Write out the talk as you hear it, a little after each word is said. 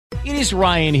It is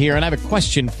Ryan here, and I have a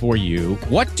question for you.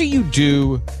 What do you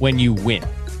do when you win?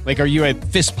 Like, are you a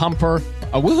fist pumper,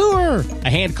 a woo-hooer, a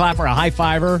hand clapper, a high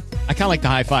fiver? I kind of like the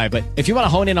high five, but if you want to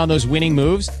hone in on those winning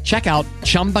moves, check out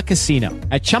Chumba Casino.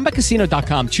 At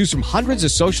ChumbaCasino.com, choose from hundreds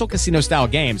of social casino-style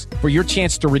games for your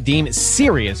chance to redeem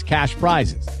serious cash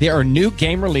prizes. There are new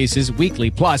game releases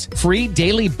weekly, plus free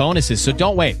daily bonuses. So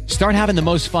don't wait. Start having the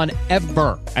most fun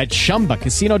ever at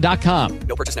ChumbaCasino.com.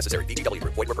 No purchase necessary. VGW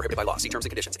Group. Void where prohibited by law. See terms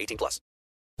and conditions. 18+.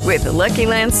 With the Lucky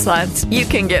Land Slots, you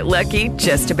can get lucky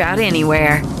just about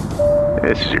anywhere.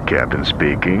 This is your captain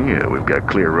speaking. We've got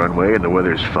clear runway and the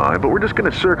weather's fine, but we're just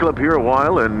going to circle up here a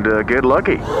while and get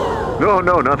lucky. No,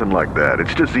 nothing like that.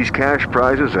 It's just these cash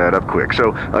prizes add up quick.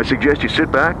 So I suggest you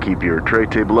sit back, keep your tray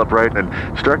table upright, and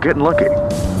start getting lucky.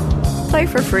 Play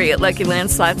for free at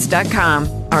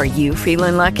LuckyLandSlots.com. Are you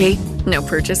feeling lucky? No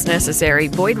purchase necessary.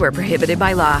 Void where prohibited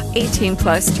by law.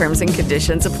 18+ terms and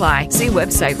conditions apply. See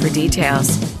website for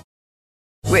details.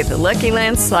 With the Lucky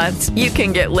Land Slots, you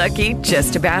can get lucky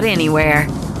just about anywhere.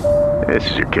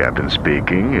 This is your captain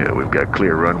speaking. We've got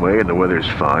clear runway and the weather's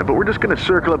fine, but we're just going to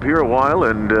circle up here a while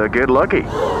and get lucky.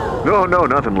 No,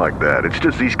 nothing like that. It's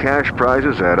just these cash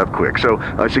prizes add up quick. So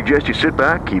I suggest you sit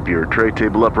back, keep your tray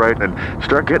table upright, and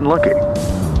start getting lucky.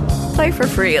 Play for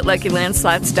free at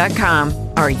LuckyLandSlots.com.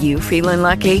 Are you feeling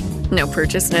lucky? No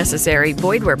purchase necessary.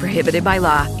 Void where prohibited by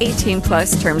law.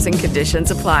 18+ terms and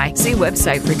conditions apply. See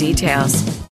website for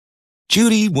details.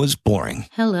 Judy was boring.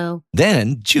 Hello.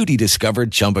 Then Judy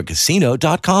discovered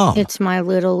ChumbaCasino.com. It's my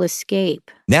little escape.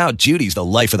 Now Judy's the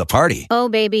life of the party. Oh,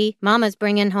 baby, mama's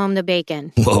bringing home the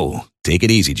bacon. Whoa, take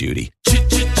it easy, Judy.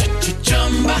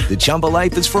 The Chumba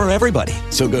life is for everybody.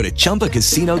 So go to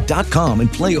ChumbaCasino.com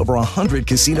and play over 100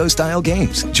 casino-style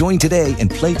games. Join today and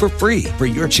play for free for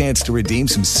your chance to redeem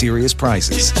some serious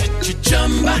prizes.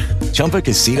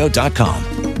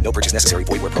 ChumbaCasino.com. No purchase necessary.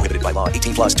 Void where prohibited by law.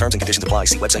 18+ terms and conditions apply.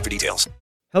 See website for details.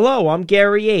 Hello, I'm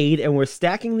Gary Ade, and we're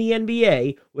stacking the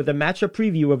NBA with a matchup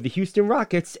preview of the Houston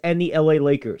Rockets and the LA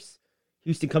Lakers.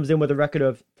 Houston comes in with a record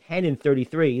of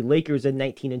 10-33, Lakers at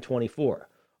 19-24.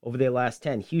 Over their last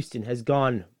 10, Houston has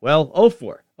gone, 0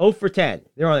 for 10.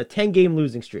 They're on a 10-game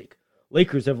losing streak.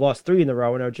 Lakers have lost 3 in a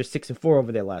row and are just 6-4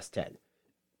 over their last 10.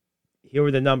 Here are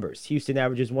the numbers. Houston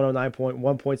averages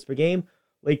 109.1 points per game.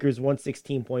 Lakers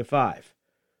 116.5.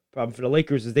 Problem for the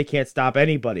Lakers is they can't stop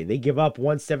anybody. They give up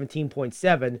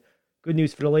 117.7. Good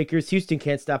news for the Lakers, Houston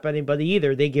can't stop anybody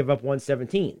either. They give up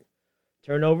 117.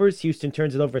 Turnovers, Houston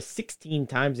turns it over 16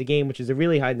 times a game, which is a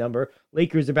really high number.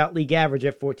 Lakers about league average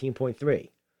at 14.3.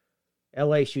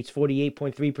 LA shoots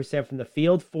 48.3% from the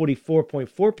field,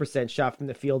 44.4% shot from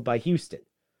the field by Houston.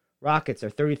 Rockets are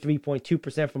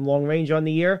 33.2% from long range on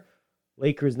the year.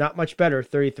 Lakers not much better,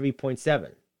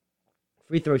 33.7%.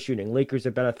 Free throw shooting, Lakers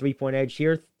are better 3-point edge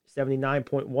here,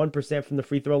 79.1% from the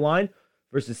free throw line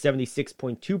versus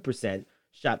 76.2%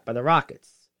 shot by the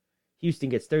Rockets. Houston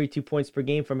gets 32 points per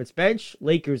game from its bench.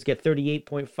 Lakers get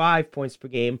 38.5 points per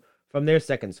game from their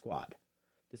second squad.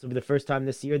 This will be the first time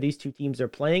this year these two teams are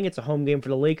playing. It's a home game for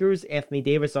the Lakers. Anthony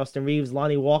Davis, Austin Reeves,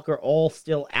 Lonnie Walker all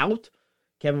still out.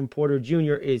 Kevin Porter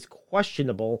Jr. is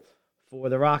questionable for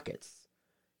the Rockets.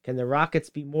 Can the Rockets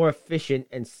be more efficient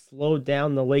and slow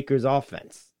down the Lakers'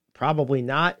 offense? Probably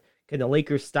not. Can the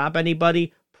Lakers stop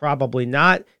anybody? Probably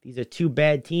not. These are two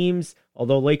bad teams.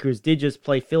 Although Lakers did just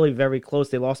play Philly very close.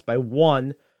 They lost by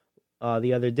 1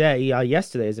 the other day.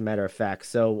 Yesterday, as a matter of fact.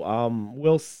 So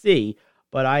we'll see.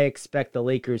 But I expect the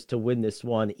Lakers to win this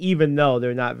one, even though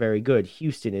they're not very good.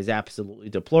 Houston is absolutely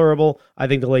deplorable. I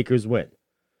think the Lakers win.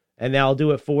 And that'll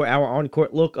do it for our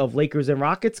on-court look of Lakers and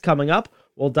Rockets. Coming up,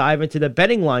 we'll dive into the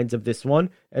betting lines of this one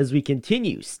as we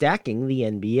continue stacking the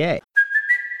NBA.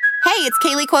 Hey, it's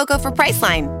Kaylee Cuoco for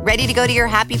Priceline. Ready to go to your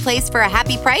happy place for a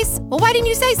happy price? Well, why didn't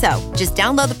you say so? Just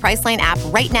download the Priceline app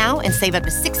right now and save up to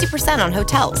 60% on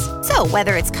hotels. So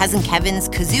whether it's Cousin Kevin's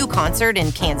Kazoo Concert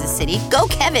in Kansas City, go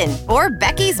Kevin, or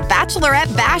Becky's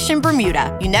Bachelorette Bash in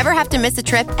Bermuda, you never have to miss a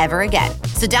trip ever again.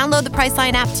 So download the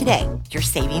Priceline app today. Your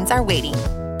savings are waiting.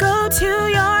 Go to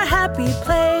your happy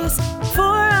place for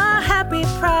a happy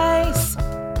price.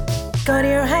 Go to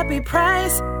your happy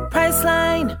price,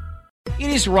 Priceline. It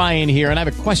is Ryan here, and I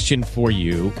have a question for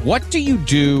you. What do you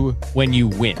do when you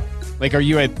win? Like, are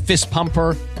you a fist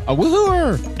pumper, a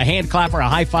woo-hooer, a hand clapper, a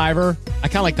high fiver? I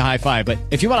kind of like the high five, but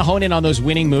if you want to hone in on those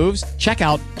winning moves, check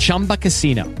out Chumba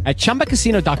Casino. At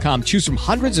ChumbaCasino.com, choose from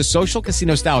hundreds of social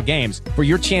casino-style games for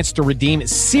your chance to redeem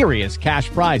serious cash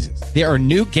prizes. There are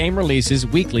new game releases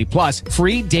weekly, plus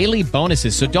free daily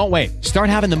bonuses. So don't wait. Start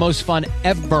having the most fun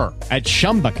ever at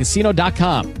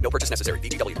ChumbaCasino.com. No purchase necessary.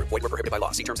 VGW Group. Void where prohibited by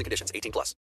law. See terms and conditions.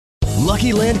 18+.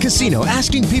 Lucky Land Casino,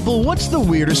 asking people, what's the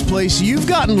weirdest place you've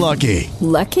gotten lucky?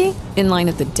 Lucky? In line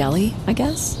at the deli, I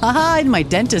guess? Aha, in my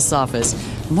dentist's office.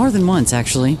 More than once,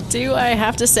 actually. Do I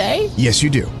have to say? Yes, you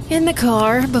do. In the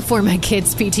car before my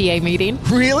kids' PTA meeting.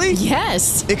 Really?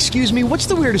 Yes. Excuse me, what's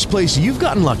the weirdest place you've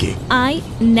gotten lucky? I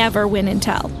never win and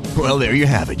tell. Well, there you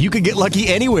have it. You can get lucky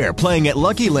anywhere, playing at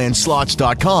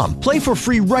LuckyLandSlots.com. Play for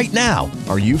free right now.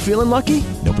 Are you feeling lucky?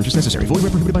 No purchase necessary. Void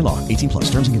where prohibited by law. 18+.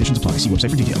 Terms and conditions apply. See website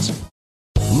for details.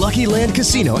 Lucky Land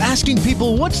Casino, asking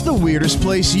people, what's the weirdest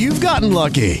place you've gotten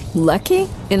lucky? Lucky?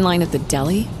 In line at the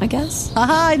deli, I guess?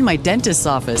 Aha, in my dentist's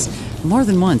office. More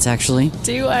than once, actually.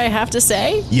 Do I have to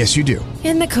say? Yes, you do.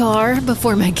 In the car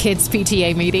before my kids'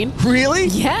 PTA meeting. Really?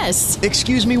 Yes.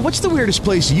 Excuse me, what's the weirdest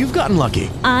place you've gotten lucky?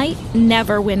 I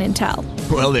never win and tell.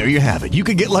 Well, there you have it. You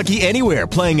can get lucky anywhere,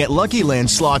 playing at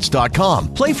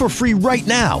LuckyLandSlots.com. Play for free right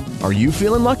now. Are you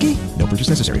feeling lucky? No purchase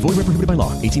necessary. Void where prohibited by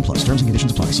law. 18+. Terms and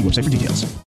conditions apply. See website for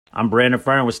details. I'm Brandon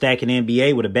Fryer with Stacking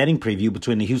NBA with a betting preview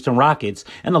between the Houston Rockets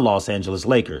and the Los Angeles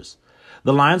Lakers.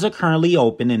 The lines are currently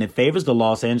open, and it favors the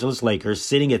Los Angeles Lakers,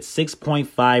 sitting at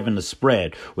 6.5 in the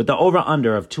spread, with the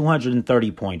over-under of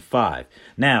 230.5.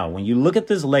 Now, when you look at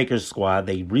this Lakers squad,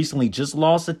 they recently just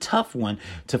lost a tough one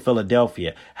to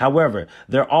Philadelphia. However,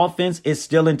 their offense is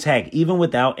still intact, even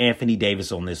without Anthony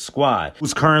Davis on this squad,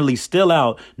 who's currently still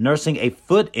out nursing a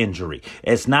foot injury.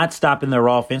 It's not stopping their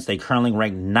offense. They currently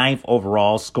rank 9th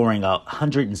overall, scoring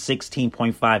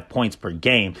 116.5 points per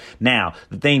game. Now,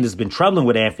 the thing that's been troubling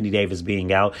with Anthony Davis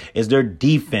being out is their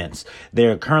defense.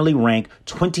 They're currently ranked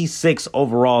 26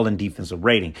 overall in defensive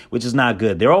rating, which is not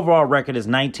good. Their overall record is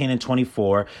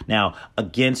 19-24. Now,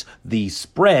 against the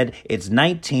spread, it's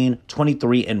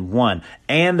 19-23-1,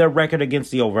 and their record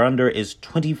against the over-under is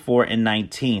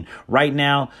 24-19. Right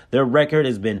now, their record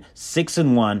has been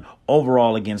 6-1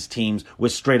 overall against teams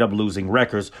with straight up losing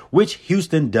records, which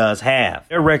Houston does have.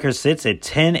 Their record sits at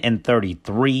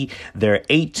 10-33. They're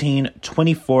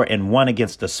 18-24-1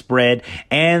 against the spread,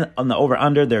 and on the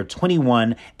over-under, they're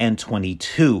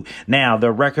 21-22. Now,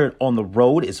 their record on the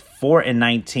road is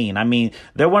 4-19. I mean,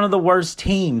 they're one of the worst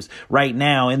teams right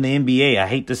now in the NBA. I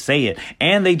hate to say it.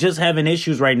 And they just having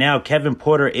issues right now. Kevin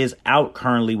Porter is out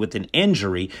currently with an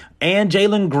injury, and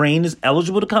Jalen Green is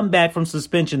eligible to come back from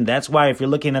suspension. That's why if you're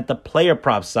looking at the player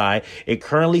prop side, it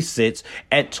currently sits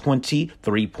at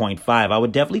 23.5. I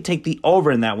would definitely take the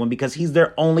over in that one because he's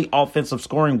their only offensive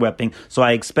scoring weapon, so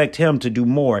I expect him to do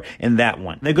more in that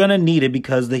one. They're going to need it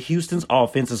because the Houston's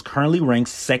offense is currently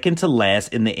ranked second to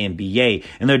last in the NBA,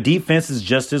 and their defense is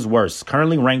just as worse,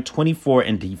 currently ranked 24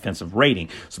 in defensive rating.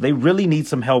 So they really need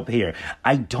some help here.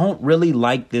 I don't really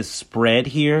like this spread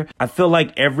here. I feel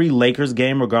like every Lakers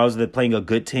game, regardless if they're playing a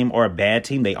good team or a bad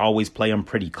team, they always play them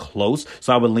pretty close.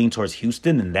 So I would lean towards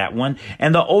Houston in that one.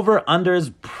 And the over-under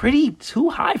is pretty too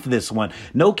high for this one.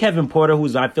 No Kevin Porter,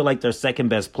 who's I feel like their second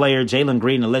best player. Jalen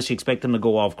Green, unless you expect him to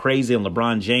go off crazy and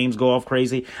LeBron James go off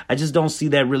crazy, I just don't see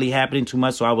that really happening too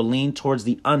much. So I would lean towards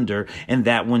the under in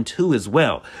that one too as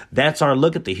well. That's our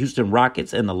look at the Houston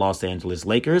Rockets and the Los Angeles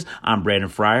Lakers. I'm Brandon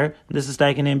Fryer. This is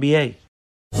Stacking NBA.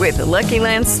 With the Lucky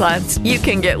Land Slots, you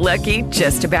can get lucky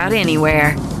just about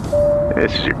anywhere.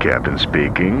 This is your captain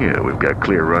speaking. We've got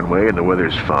clear runway and the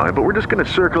weather's fine, but we're just going to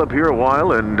circle up here a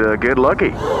while and get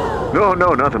lucky. No,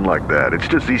 nothing like that. It's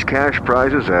just these cash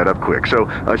prizes add up quick. So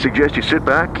I suggest you sit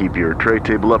back, keep your tray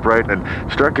table upright, and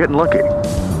start getting lucky.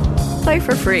 Play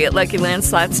for free at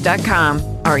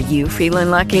LuckyLandSlots.com. Are you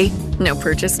feeling lucky? No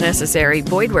purchase necessary.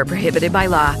 Void where prohibited by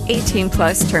law.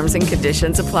 18+ terms and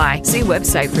conditions apply. See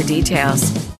website for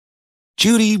details.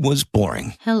 Judy was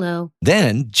boring. Hello.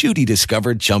 Then Judy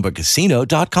discovered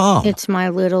ChumbaCasino.com. It's my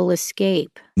little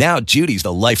escape. Now Judy's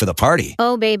the life of the party.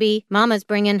 Oh, baby, mama's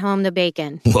bringing home the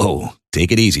bacon. Whoa,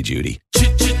 take it easy, Judy.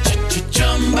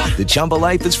 The Chumba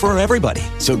life is for everybody.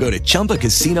 So go to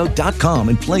ChumbaCasino.com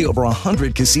and play over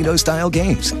 100 casino-style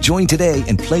games. Join today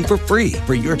and play for free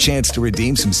for your chance to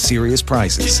redeem some serious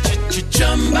prizes.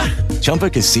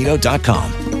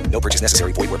 ChumbaCasino.com. No purchase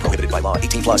necessary. Void where prohibited by law.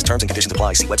 18+ terms and conditions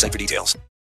apply. See website for details.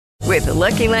 With the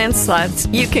Lucky Land Slots,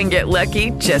 you can get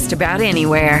lucky just about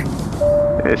anywhere.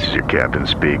 This is your captain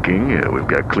speaking. We've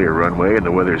got clear runway and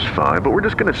the weather's fine, but we're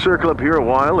just going to circle up here a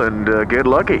while and get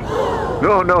lucky.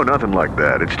 No, nothing like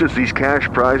that. It's just these cash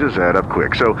prizes add up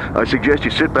quick. So I suggest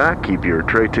you sit back, keep your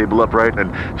tray table upright,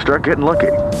 and start getting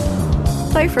lucky.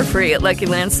 Play for free at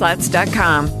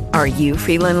LuckyLandSlots.com. Are you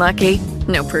feeling lucky?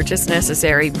 No purchase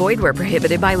necessary. Void where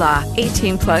prohibited by law.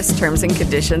 18+ terms and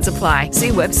conditions apply. See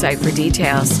website for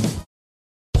details.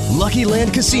 Lucky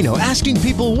Land Casino, asking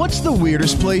people, what's the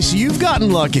weirdest place you've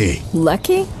gotten lucky?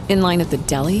 Lucky? In line at the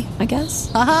deli, I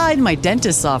guess? Aha, in my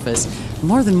dentist's office.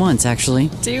 More than once, actually.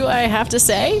 Do I have to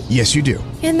say? Yes, you do.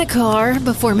 In the car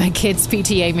before my kids'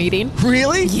 PTA meeting.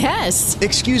 Really? Yes.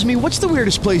 Excuse me, what's the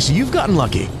weirdest place you've gotten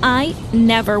lucky? I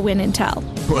never win and tell.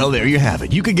 Well, there you have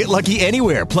it. You can get lucky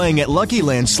anywhere, playing at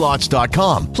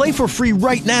LuckyLandSlots.com. Play for free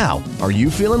right now. Are you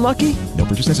feeling lucky? No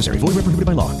purchase necessary. Void where prohibited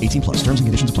by law. 18 plus. Terms and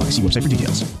conditions apply. See website for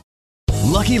details.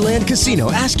 Lucky Land Casino,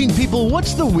 asking people,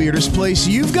 what's the weirdest place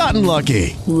you've gotten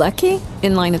lucky? Lucky?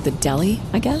 In line at the deli,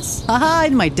 I guess? Aha,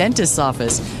 in my dentist's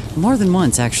office. More than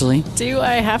once, actually. Do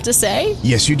I have to say?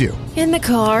 Yes, you do. In the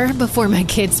car before my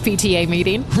kids' PTA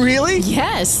meeting. Really?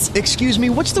 Yes. Excuse me,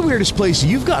 what's the weirdest place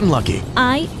you've gotten lucky?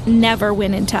 I never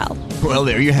win and tell. Well,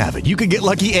 there you have it. You can get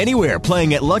lucky anywhere,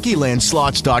 playing at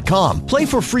LuckyLandSlots.com. Play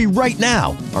for free right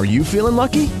now. Are you feeling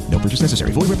lucky? No purchase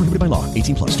necessary. Void where prohibited by law.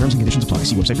 18 plus. Terms and conditions apply.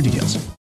 See website for details.